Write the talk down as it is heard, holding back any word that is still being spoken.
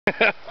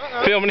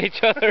filming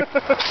each other.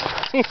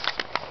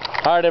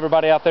 Alright,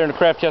 everybody out there in the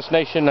CraftChest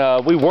Nation,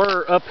 we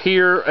were up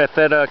here at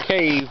that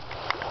cave,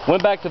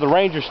 went back to the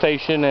ranger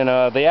station,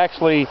 and they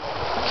actually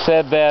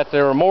said that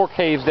there are more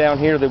caves down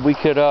here that we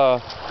could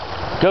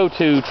go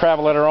to,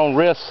 travel at our own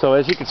risk. So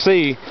as you can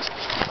see,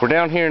 we're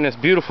down here in this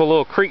beautiful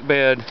little creek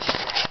bed,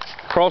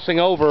 crossing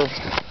over,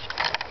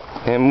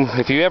 and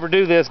if you ever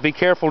do this, be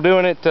careful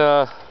doing it.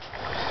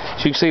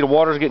 As you can see, the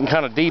water's getting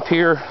kind of deep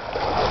here,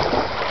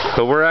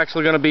 so we're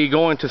actually going to be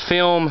going to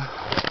film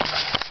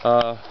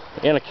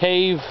in a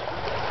cave.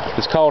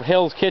 It's called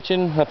Hell's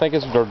Kitchen, I think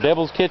it's, or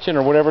Devil's Kitchen,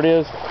 or whatever it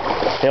is.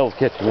 Hell's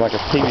Kitchen, like a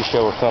TV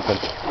show or something.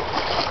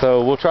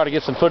 So we'll try to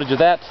get some footage of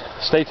that.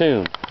 Stay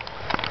tuned.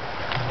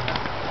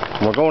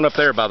 We're going up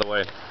there, by the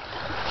way.